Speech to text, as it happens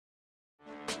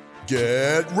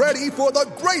Get ready for the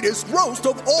greatest roast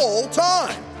of all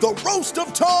time, the Roast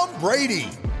of Tom Brady,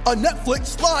 a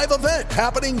Netflix live event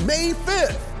happening May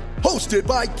 5th. Hosted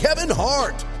by Kevin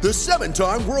Hart, the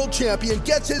 7-time world champion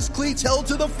gets his cleats held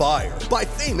to the fire by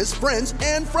famous friends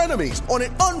and frenemies on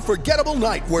an unforgettable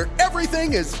night where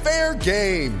everything is fair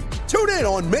game. Tune in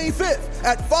on May 5th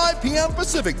at 5 p.m.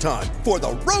 Pacific time for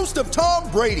the Roast of Tom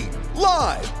Brady,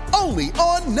 live only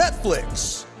on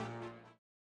Netflix.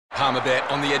 Palmerbet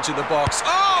on the edge of the box.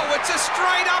 Oh, it's a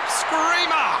straight-up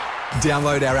screamer!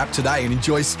 Download our app today and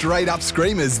enjoy straight-up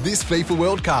screamers this FIFA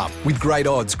World Cup with great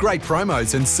odds, great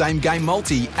promos and same-game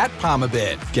multi at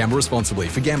Palmerbet. Gamble responsibly.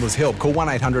 For Gamblers' Help, call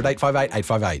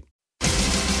 1-800-858-858.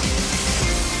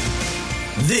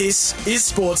 This is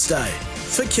Sports Day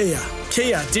for Kia.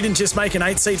 Kia didn't just make an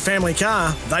 8-seat family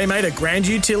car, they made a grand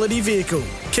utility vehicle.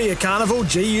 Kia Carnival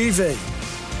GUV.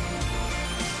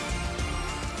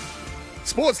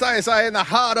 Sports Day SA in the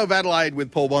heart of Adelaide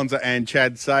with Paul Bonza and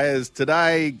Chad Sayers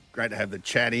today. Great to have the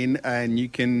chat in, and you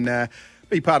can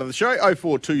be part of the show.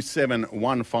 0427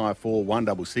 154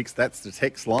 166. That's the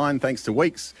text line. Thanks to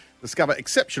Weeks. Discover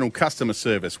exceptional customer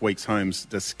service. Weeks Homes.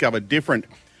 Discover different.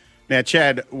 Now,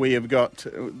 Chad, we have got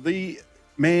the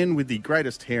man with the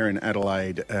greatest hair in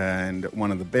Adelaide and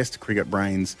one of the best cricket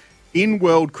brains in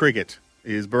world cricket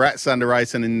is Bharat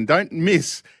Sundaresan. And don't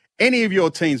miss any of your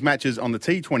team's matches on the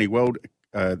T20 World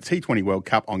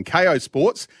Cup on KO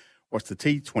Sports. Watch the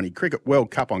T20 Cricket World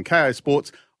Cup on KO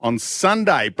Sports on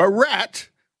Sunday. Bharat,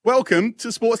 welcome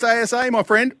to Sports Day SA, my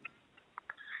friend.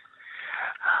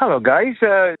 Hello, guys.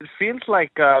 It feels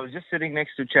like I was just sitting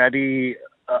next to Chaddy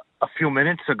a few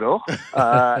minutes ago,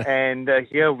 and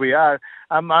here we are.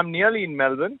 I'm nearly in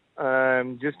Melbourne,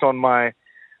 just on my,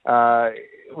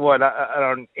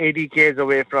 around 80 k's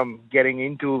away from getting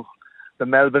into the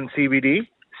Melbourne CBD.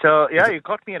 So, yeah, you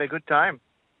caught me at a good time.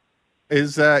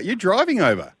 Is you driving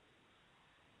over?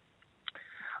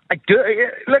 I do.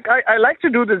 Look, I like to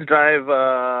do this drive.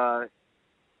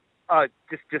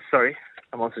 Just sorry.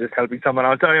 I'm also just helping someone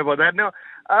out. Sorry about that. No,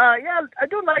 yeah, I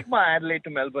do like my Adelaide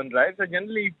to Melbourne drives. I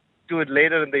generally do it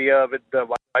later in the year with the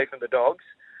wife and the dogs.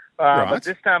 Right. But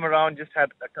this time around, just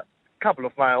had a couple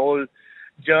of my old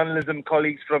journalism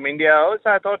colleagues from India. So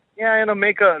I thought,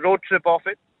 make a road trip off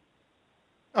it.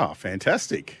 Oh,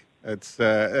 fantastic. It's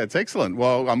excellent.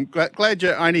 Well, I'm glad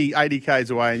you're only 80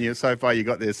 k's away and so far you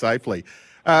got there safely.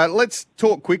 Let's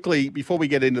talk quickly before we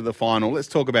get into the final. Let's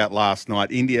talk about last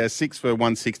night. India 6 for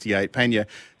 168, Panya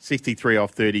 63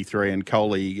 off 33 and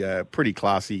Kohli pretty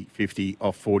classy 50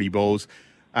 off 40 balls.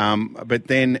 But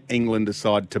then England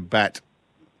decided to bat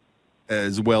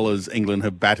as well as England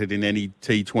have batted in any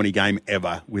T20 game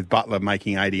ever, with Butler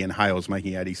making 80 and Hales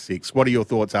making 86. What are your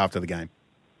thoughts after the game?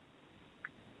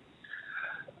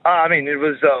 I mean, it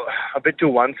was a bit too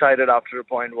one-sided after a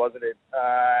point, wasn't it?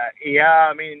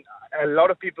 I mean, a lot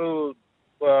of people,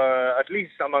 at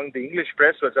least among the English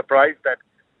press, were surprised that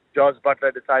Jos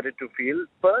Buttler decided to field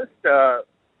first.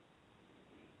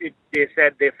 They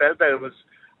said they felt that it was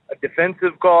a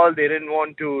defensive call. They didn't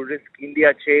want to risk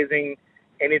India chasing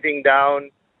anything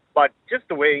down. But just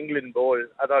the way England bowled,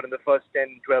 I thought in the first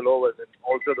 10, 12 overs, and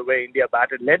also the way India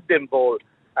batted, let them bowl,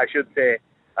 I should say,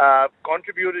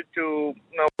 contributed to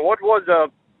what was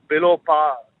a below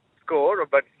par score,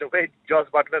 but the way Jos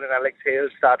Buttler and Alex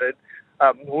Hales started,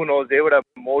 who knows, they would have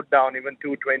mowed down even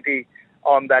 220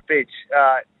 on that pitch.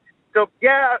 I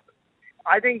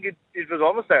think it was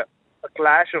almost a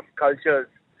clash of cultures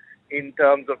in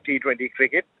terms of T20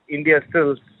 cricket. India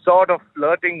still sort of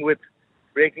flirting with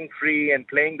breaking free and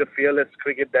playing the fearless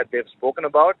cricket that they've spoken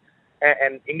about,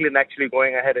 and England actually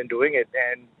going ahead and doing it.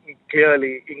 And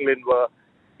clearly England were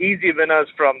easy winners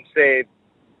from, say,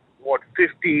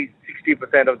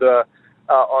 50-60% of the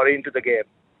or into the game.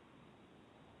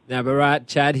 Now, Bharat,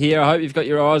 Chad here. I hope you've got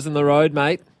your eyes on the road,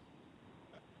 mate.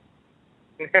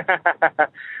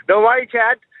 Don't worry,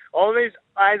 Chad. Always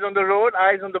eyes on the road,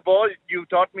 eyes on the ball. You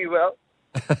taught me well.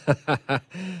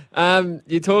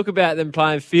 You talk about them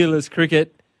playing fearless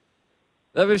cricket.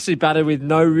 They obviously batted with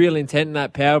no real intent in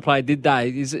that power play, did they?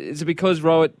 Is it because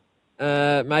Rohit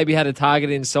maybe had a target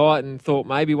in sight and thought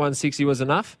maybe 160 was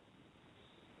enough?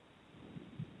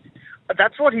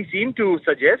 That's what he seemed to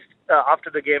suggest after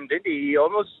the game, did he? He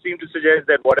almost seemed to suggest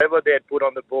that whatever they had put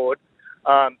on the board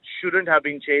shouldn't have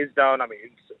been chased down. I mean,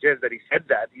 it suggests that he said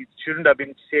that. He shouldn't have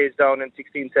been chased down in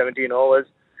 16, 17 overs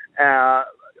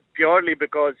purely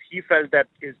because he felt that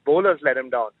his bowlers let him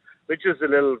down, which is a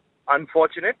little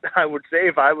unfortunate, I would say.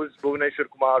 If I was Bhuvneshwar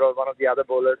Kumar or one of the other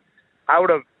bowlers, I would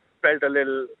have felt a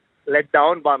little let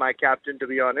down by my captain, to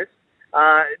be honest.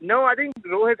 No, I think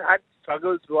Rohit had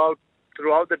struggles throughout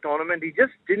the tournament. He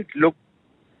just didn't look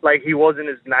like he was in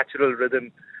his natural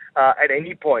rhythm at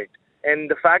any point.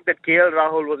 And the fact that KL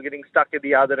Rahul was getting stuck at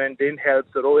the other end didn't help.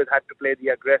 So Rohit had to play the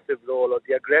aggressive role or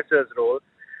the aggressor's role.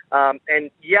 And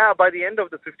yeah, by the end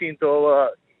of the 15th over,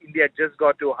 India just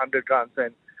got to 100 runs.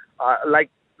 And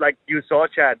like you saw,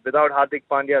 Chad, without Hardik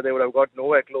Pandya, they would have got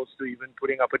nowhere close to even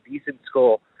putting up a decent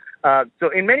score. So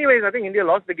in many ways, I think India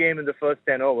lost the game in the first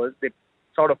 10 overs. They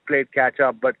sort of played catch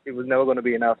up, but it was never going to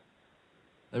be enough.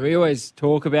 And we always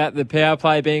talk about the power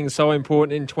play being so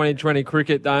important in 2020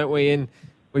 cricket, don't we? And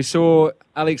we saw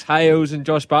Alex Hales and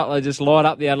Josh Butler just light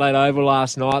up the Adelaide Oval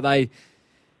last night. They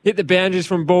hit the boundaries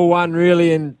from ball one,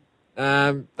 really, and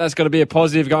that's got to be a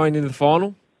positive going into the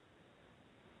final.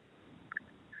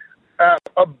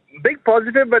 A big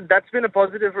positive, but that's been a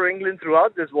positive for England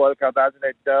throughout this World Cup, hasn't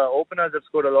it? The openers have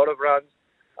scored a lot of runs.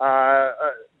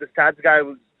 The stats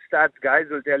guys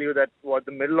will tell you that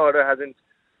the middle order hasn't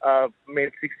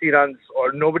made 60 runs,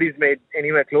 or nobody's made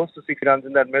anywhere close to 60 runs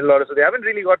in that middle order. So they haven't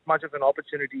really got much of an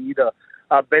opportunity either.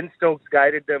 Ben Stokes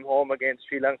guided them home against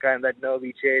Sri Lanka in that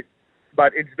nervy chase.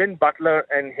 But it's been Butler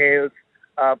and Hales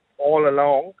all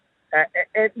along.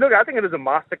 And look, I think it is a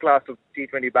masterclass of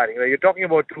T20 batting. Right? You're talking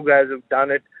about two guys who've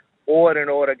done it over and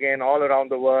over again all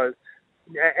around the world.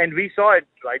 And we saw it,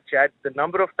 right, Chad? The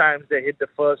number of times they hit the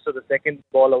first or the second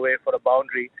ball away for a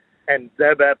boundary. And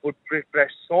Zebra put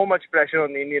so much pressure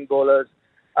on the Indian bowlers,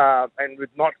 and with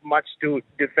not much to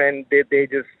defend, they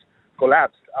just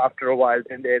collapsed after a while.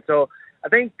 So I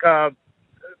think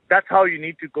that's how you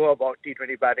need to go about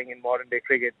T20 batting in modern-day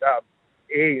cricket.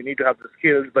 You need to have the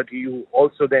skills, but you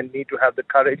also then need to have the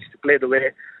courage to play the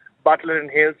way Butler and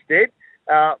Hales did.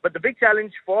 But the big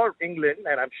challenge for England,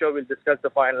 and I'm sure we'll discuss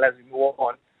the final as we move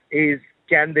on, is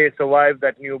can they survive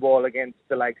that new ball against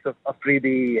the likes of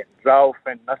Afridi and Rauf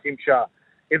and Naseem Shah?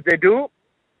 If they do,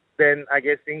 then I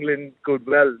guess England could,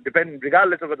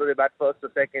 regardless of whether they bat first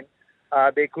or second,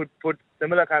 they could put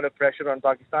similar kind of pressure on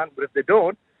Pakistan. But if they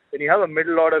don't, then you have a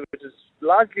middle order which is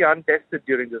largely untested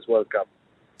during this World Cup.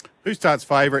 Who starts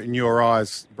favourite in your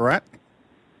eyes, Bharat?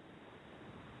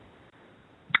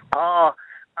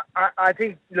 I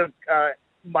think, look,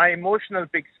 my emotional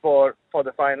picks for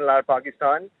the final are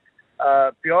Pakistan,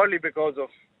 purely because of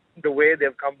the way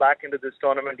they've come back into this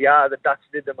tournament. Yeah, the touch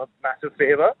did them a massive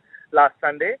favour last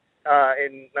Sunday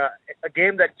in a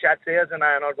game that Chad Sayers and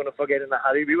I are not going to forget in a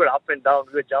hurry. We were up and down.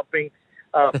 We were jumping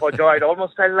for joy. It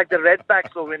almost felt like the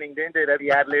Redbacks were winning, didn't it, at the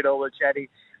Adelaide Oval, Chaddy?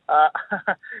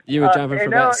 You were jumping for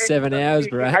about 7 hours,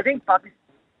 Brad. I think Pakistan...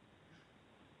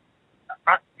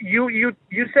 You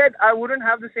said I wouldn't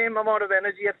have the same amount of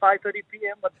energy at 5:30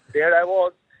 p.m., but there I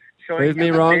was, showing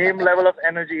you the same level of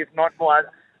energy, if not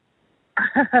more.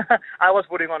 I was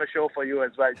putting on a show for you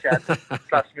as well, Chad.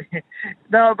 Trust me.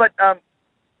 No, but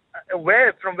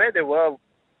from where they were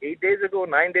 8 days ago,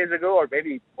 9 days ago, or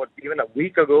maybe even a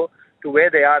week ago, to where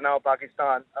they are now,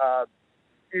 Pakistan,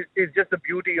 is just the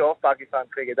beauty of Pakistan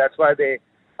cricket. That's why they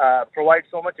provide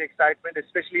so much excitement,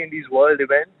 especially in these world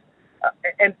events.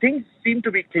 And things seem to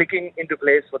be clicking into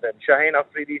place for them. Shaheen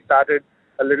Afridi started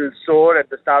a little sore at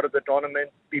the start of the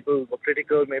tournament. People were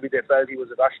critical. Maybe they felt he was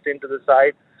rushed into the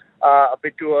side a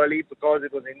bit too early because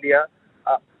it was India.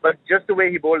 But just the way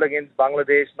he bowled against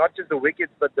Bangladesh, not just the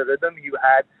wickets, but the rhythm he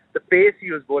had, the pace he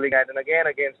was bowling at, and again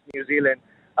against New Zealand,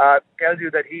 tells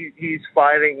you that he's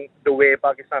firing the way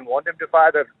Pakistan want him to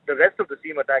fire. The rest of the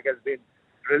seam attack has been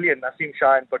brilliant. Naseem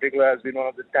Shah in particular has been one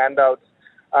of the standouts.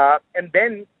 And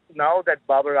then now that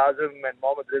Babar Azam and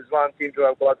Mohammad Rizwan seem to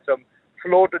have got some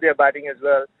flow to their batting as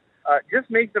well, just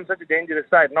makes them such a dangerous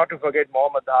side. Not to forget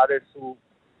Mohammad Haris, who,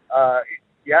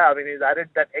 he's added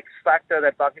that X factor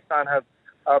that Pakistan have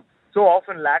so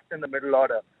often lacked in the middle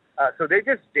order. So they're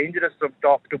just dangerous from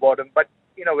top to bottom, but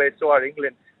in a way, so are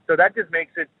England. So that just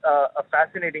makes it a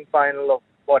fascinating final of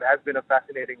what has been a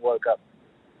fascinating World Cup.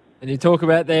 And you talk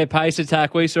about their pace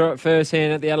attack. We saw it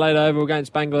firsthand at the Adelaide Oval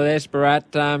against Bangladesh,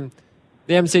 Bharat.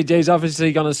 The MCG is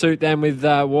obviously going to suit them with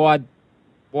wide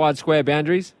square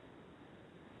boundaries.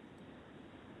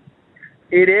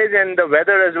 It is, and the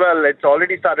weather as well. It's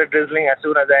already started drizzling as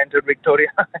soon as I entered Victoria.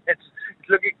 it's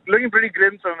looking pretty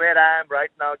grim from where I am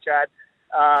right now, Chad.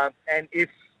 And if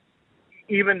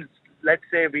even, let's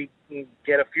say, we can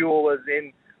get a few overs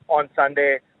in on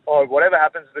Sunday, or whatever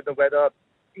happens with the weather,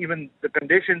 even the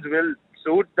conditions will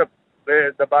suit the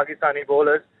Pakistani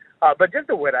bowlers. But just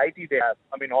the variety they have.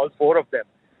 I mean, all four of them.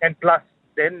 And plus,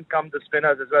 then come the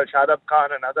spinners as well. Shadab Khan,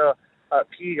 another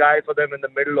key guy for them in the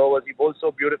middle overs. He bowls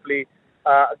so beautifully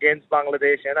against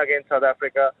Bangladesh and against South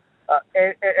Africa.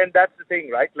 And that's the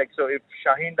thing, right? Like, so if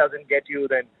Shaheen doesn't get you,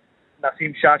 then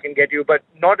Naseem Shah can get you, but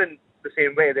not in the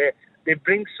same way. They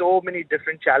bring so many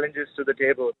different challenges to the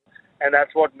table. and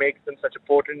that's what makes them such a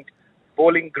potent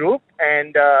bowling group.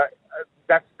 And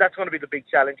that's going to be the big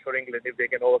challenge for England if they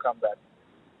can overcome that.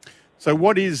 So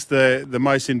what is the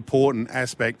most important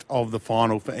aspect of the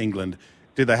final for England?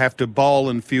 Do they have to bowl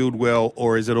and field well,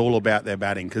 or is it all about their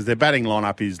batting? Because their batting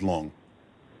lineup is long.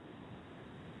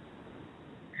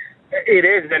 It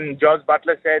is, and George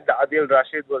Butler said that Adil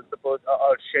Rashid was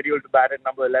scheduled to bat at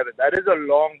number 11. That is a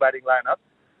long batting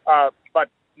lineup, but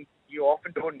you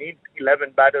often don't need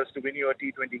 11 batters to win your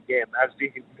T20 game, as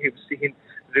we've seen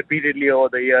repeatedly over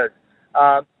the years.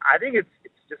 I think it's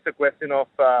just a question of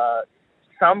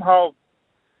somehow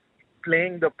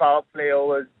playing the power play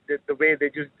overs the way they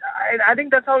just... I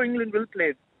think that's how England will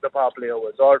play the power play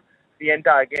overs or the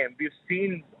entire game. We've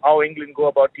seen how England go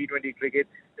about T20 cricket,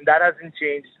 and that hasn't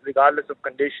changed regardless of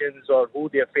conditions or who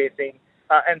they're facing.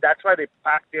 And that's why they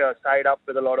pack their side up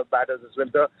with a lot of batters as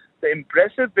well. The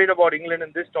impressive bit about England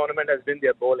in this tournament has been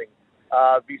their bowling.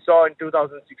 We saw in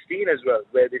 2016 as well,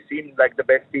 where they seemed like the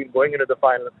best team going into the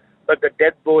final. But the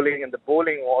death bowling and the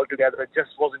bowling altogether just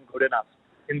wasn't good enough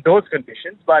in those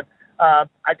conditions. But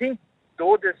I think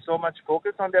though there's so much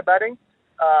focus on their batting,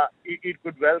 it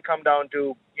could well come down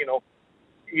to,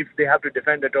 if they have to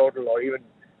defend a total or even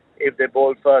if they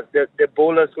bowl first, their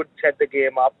bowlers would set the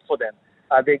game up for them.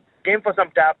 They came for some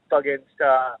tap against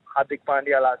Hardik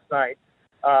Pandya last night,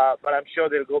 but I'm sure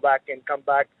they'll go back and come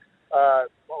back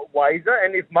wiser.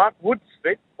 And if Mark Wood's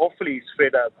fit, hopefully he's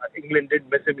fit. England did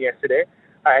miss him yesterday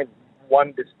and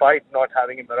won despite not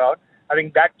having him around. I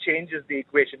think that changes the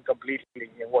equation completely.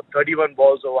 31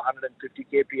 balls over 150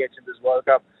 kph in this World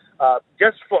Cup.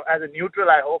 Just as a neutral,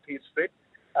 I hope he's fit.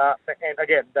 And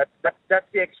again, that's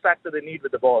the X factor they need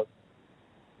with the ball.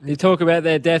 You talk about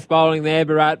their death bowling there,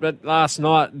 Bharat, but last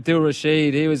night, Dil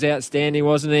Rashid, he was outstanding,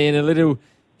 wasn't he? And a little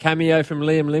cameo from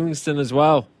Liam Livingstone as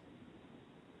well.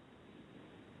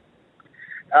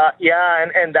 Yeah,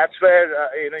 and that's where,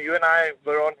 you and I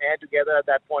were on air together at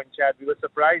that point, Chad. We were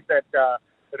surprised that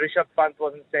Rishabh Pant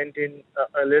wasn't sent in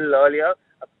a little earlier,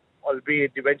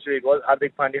 albeit eventually it was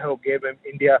Hardik Pandya who gave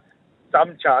India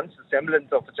some chance, a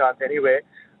semblance of a chance anyway.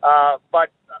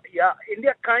 But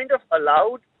India kind of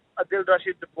allowed Adil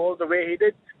Rashid to bowl the way he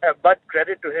did, but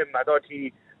credit to him. I thought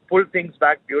he pulled things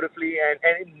back beautifully and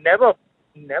he never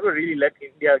really let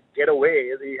India get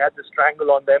away. He had the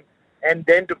strangle on them. And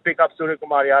then to pick up Surya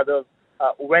Kumar Yadav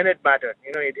when it mattered.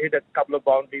 It hit a couple of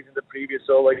boundaries in the previous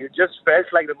over. You just felt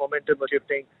like the momentum was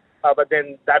shifting. But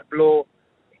then that blow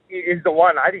is the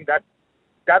one. I think that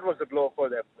was the blow for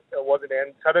them, wasn't it?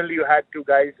 And suddenly you had two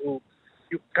guys who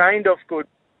you kind of could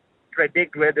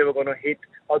predict where they were going to hit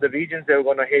or the regions they were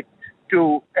going to hit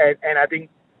to. And I think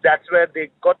that's where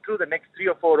they got through the next 3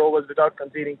 or 4 overs without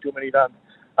conceding too many runs.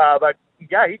 But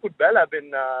yeah, he could well have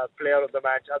been player of the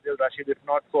match, Adil Rashid, if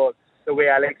not for the way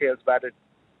Alex Hales batted.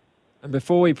 And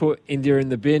before we put India in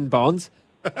the bin, Bonds,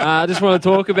 I just want to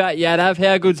talk about Yadav.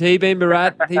 How good's he been,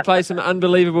 Bharat? He plays some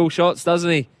unbelievable shots, doesn't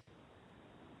he?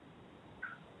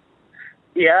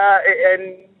 Yeah,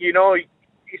 and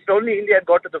if only India had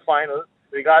got to the final,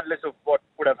 regardless of what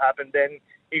would have happened, then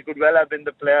he could well have been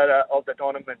the player of the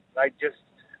tournament. Right?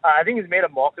 I think he's made a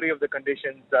mockery of the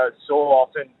conditions so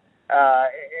often.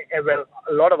 Well,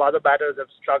 a lot of other batters have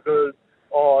struggled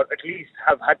or at least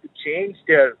have had to change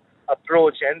their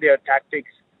approach and their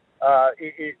tactics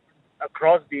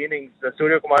across the innings.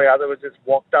 Surya Kumar Yadav was just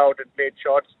walked out and played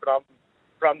shots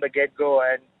from the get-go,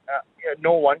 and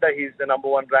no wonder he's the number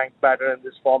 1 ranked batter in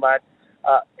this format.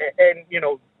 And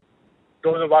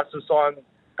those of us who saw him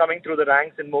coming through the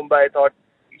ranks in Mumbai thought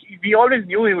we always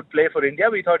knew he would play for India.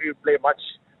 We thought he would play much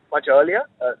earlier,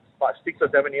 6 or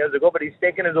 7 years ago, but he's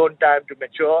taken his own time to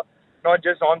mature, not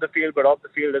just on the field, but off the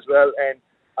field as well. And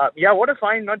what a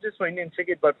find, not just for Indian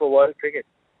cricket, but for world cricket.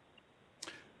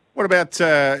 What about,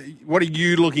 what are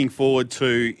you looking forward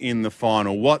to in the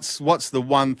final? What's the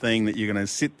one thing that you're going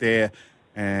to sit there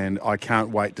and I can't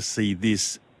wait to see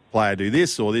this player do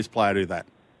this or this player do that?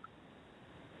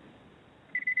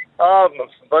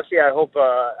 Firstly, I hope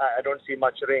I don't see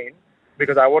much rain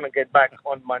because I want to get back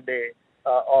on Monday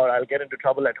or I'll get into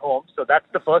trouble at home. So that's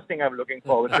the first thing I'm looking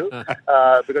forward to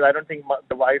because I don't think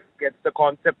the wife gets the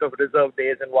concept of reserve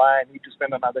days and why I need to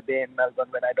spend another day in Melbourne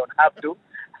when I don't have to.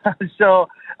 So,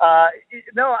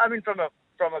 no, I mean, from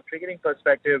a cricketing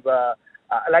perspective,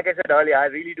 like I said earlier, I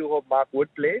really do hope Mark Wood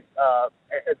plays.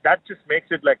 That just makes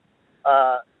it like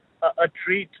a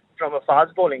treat from a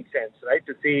fast bowling sense, right?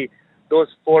 To see those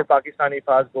 4 Pakistani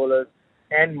fast bowlers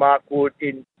and Mark Wood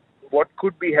in what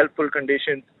could be helpful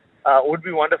conditions would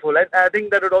be wonderful. And I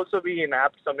think that would also be an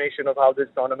apt summation of how this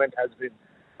tournament has been.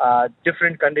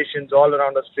 Different conditions all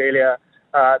around Australia.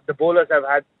 The bowlers have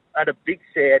had had a big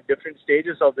say at different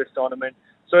stages of this tournament.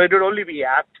 So it would only be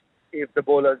apt if the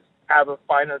bowlers have a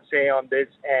final say on this.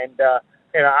 And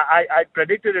I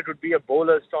predicted it would be a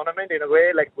bowlers tournament in a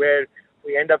way, like where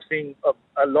we end up seeing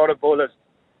a lot of bowlers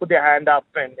put their hand up,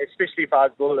 and especially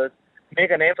fast bowlers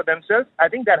make a name for themselves. I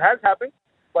think that has happened,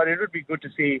 but it would be good to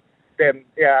see them,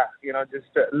 just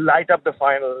light up the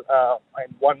final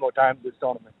and one more time this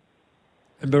tournament.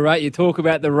 And Bharat, you talk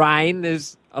about the rain.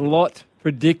 There's a lot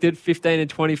predicted, 15 to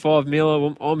 25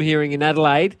 mil I'm hearing in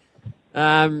Adelaide.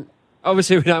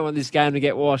 Obviously, we don't want this game to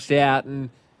get washed out, and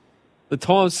the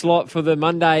time slot for the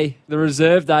Monday, the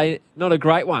reserve day, not a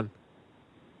great one.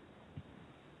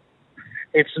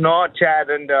 It's not, Chad,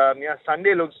 and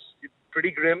Sunday looks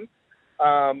pretty grim.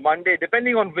 Monday,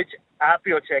 depending on which app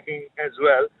you're checking as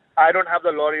well. I don't have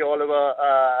the Laurie Oliver,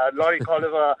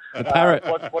 the parrot.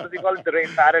 What does he call it? The rain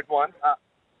parrot one.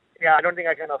 I don't think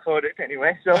I can afford it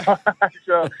anyway. So,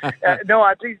 no,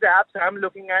 at least the apps I'm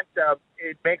looking at,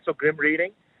 it makes for grim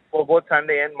reading for both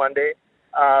Sunday and Monday.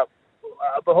 But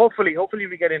hopefully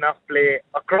we get enough play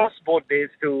across both days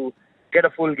to get a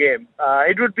full game.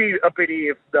 It would be a pity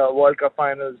if the World Cup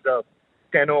finals, the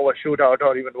 10-over shootout,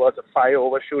 or even was a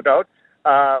 5-over shootout.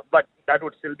 But that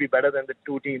would still be better than the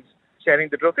two teams sharing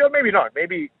the trophy, or maybe not.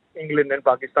 Maybe England and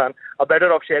Pakistan are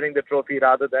better off sharing the trophy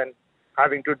rather than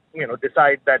having to,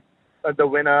 decide that the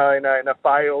winner in a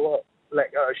 5-over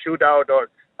shootout, or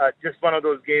just one of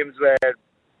those games where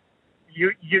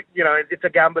it's a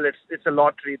gamble. It's a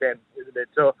lottery then, isn't it?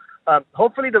 So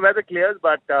hopefully the weather clears.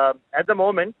 But at the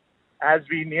moment, as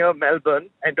we near Melbourne,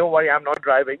 and don't worry, I'm not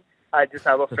driving. I just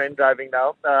have a friend driving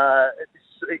now.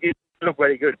 It looks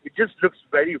very good. It just looks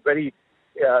very, very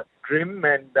grim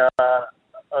and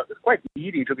quite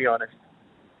eerie, to be honest.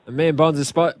 And me and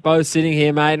Bonds are both sitting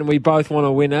here, mate, and we both want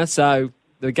a winner, so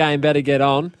the game better get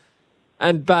on.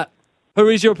 But who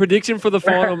is your prediction for the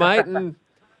final, mate? And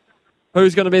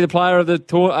who's going to be the player of the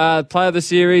player of the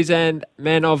series and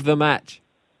man of the match?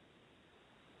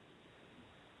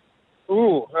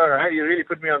 Ooh, all right. You really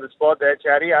put me on the spot there,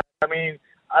 Chatty. I mean,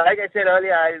 like I said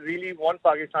earlier, I really want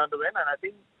Pakistan to win, and I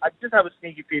think I just have a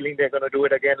sneaky feeling they're going to do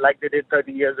it again like they did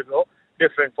 30 years ago.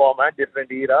 Different format,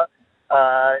 different era.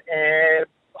 And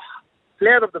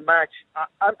player of the match,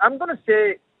 I'm going to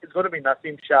say it's going to be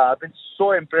Naseem Shah. I've been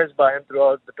so impressed by him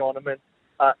throughout the tournament.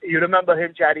 You remember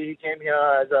him, Chatty? He came here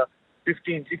as a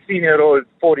 15, 16-year-old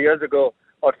 4 years ago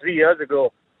or 3 years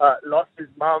ago. Lost his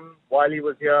mum while he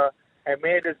was here and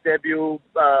made his debut.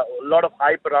 A lot of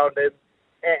hype around him.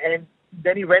 And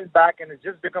then he went back and has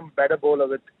just become a better bowler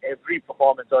with every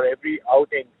performance or every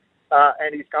outing.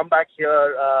 And he's come back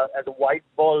here as a white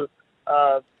ball.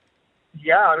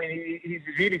 He's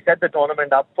really set the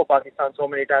tournament up for Pakistan so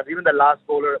many times. Even the last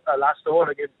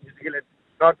over against New Zealand,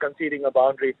 not conceding a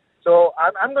boundary. So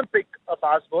I'm going to pick a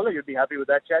fast bowler. You'd be happy with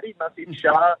that, Chatty. Naseem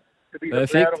Shah to be the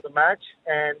player of the match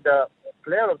and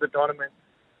player of the tournament.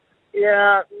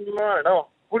 Yeah, no.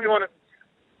 Who do you want to...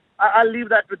 I'll leave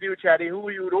that with you, Chatty.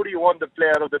 Who do you want the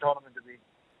player of the tournament to be?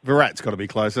 Virat's got to be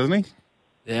close, hasn't he?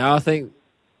 Yeah, I think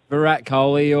Virat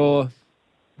Kohli or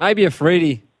maybe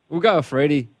Afridi. We'll go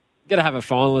Afridi. Got to have a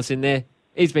finalist in there.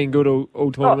 He's been good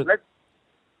all tournament.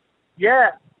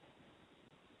 Yeah.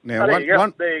 Now, there you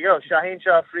go. Shaheen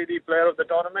Shah Afridi, player of the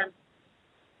tournament.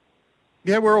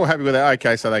 Yeah, we're all happy with that.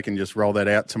 Okay, so they can just roll that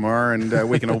out tomorrow and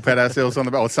we can all pat ourselves on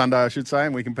the back, or Sunday, I should say,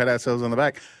 and we can pat ourselves on the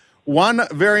back. One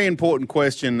very important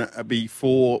question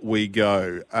before we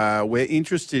go. We're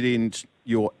interested in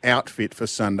your outfit for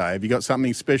Sunday. Have you got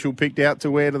something special picked out to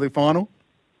wear to the final?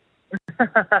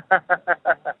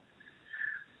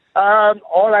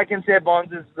 All I can say,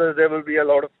 Bonds, is there will be a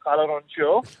lot of colour on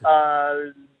show.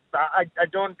 I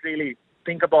don't really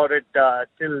think about it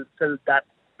till that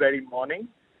very morning.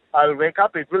 I'll wake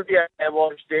up. It will be a hair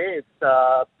wash day.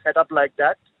 It's set up like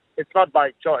that. It's not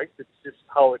by choice. It's just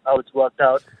how it's worked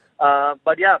out.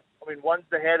 But yeah, I mean, once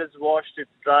the hair is washed,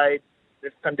 it's dried,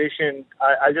 it's conditioned,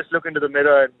 I'll just look into the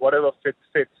mirror and whatever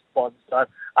fits. I'll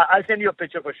send you a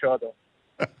picture for sure, though.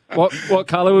 What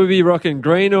colour will we be rocking?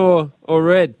 Green or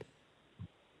red?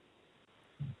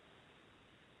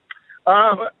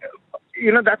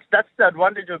 That's the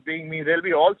advantage of being me. There'll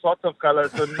be all sorts of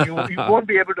colours, so you won't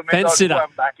be able to make out who I'm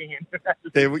backing in.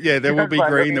 There will be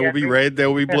green, there will be red, there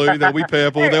will be blue, there will be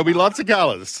purple, there will be lots of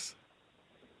colours.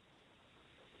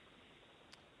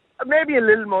 Maybe a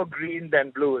little more green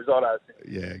than blue is all I'll say.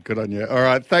 Yeah, good on you. All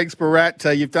right, thanks,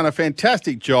 Bharat. You've done a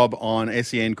fantastic job on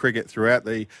SEN cricket throughout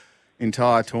the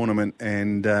entire tournament,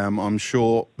 and I'm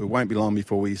sure it won't be long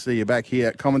before we see you back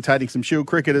here commentating some Shield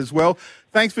cricket as well.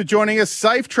 Thanks for joining us.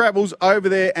 Safe travels over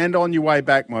there and on your way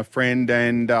back, my friend,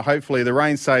 and hopefully the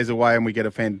rain stays away and we get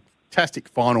a fantastic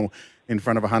final in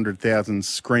front of 100,000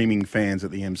 screaming fans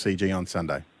at the MCG on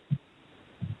Sunday.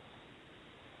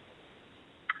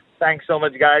 Thanks so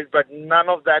much, guys. But none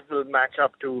of that will match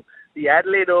up to the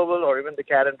Adelaide Oval or even the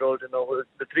Karen Rolton Oval. It's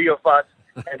the three of us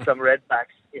and some Redbacks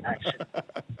in action.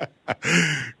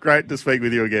 Great to speak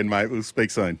with you again, mate. We'll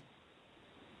speak soon.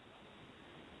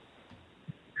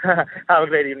 Have a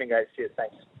great evening, guys. Cheers.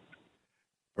 Thanks.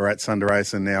 All right,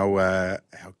 Sundaresan, our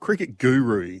cricket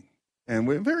guru. And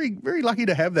we're very, very lucky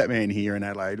to have that man here in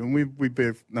Adelaide. And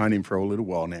we've known him for a little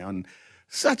while now. And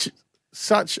such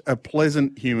a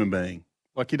pleasant human being.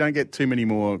 Like, you don't get too many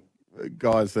more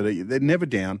guys they're never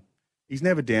down. He's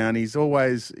never down. He's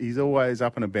always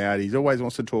up and about. He always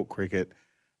wants to talk cricket.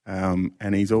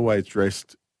 And he's always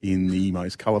dressed in the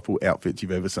most colourful outfits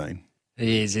you've ever seen.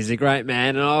 He is. He's a great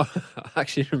man. And I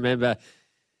actually remember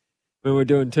when we were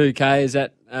doing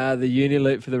 2Ks at the uni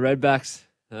loop for the Redbacks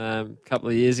a couple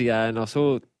of years ago, and I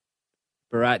saw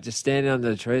Barat just standing under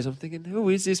the trees. I'm thinking, who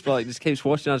is this bloke? Just keeps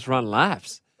watching us run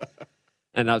laps.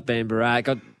 And that being Barat.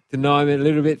 Got to know him a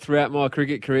little bit throughout my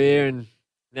cricket career, and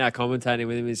now commentating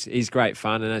with him, he's great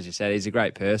fun. And as you said, he's a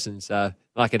great person. So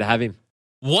lucky to have him.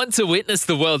 Want to witness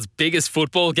the world's biggest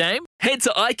football game? Head to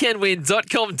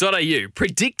iCanWin.com.au,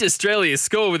 predict Australia's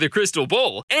score with a crystal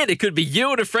ball, and it could be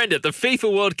you and a friend at the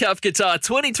FIFA World Cup Qatar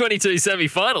 2022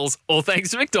 semi-finals, all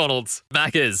thanks to McDonald's.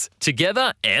 Maccas,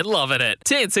 together and loving it.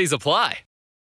 TNCs apply.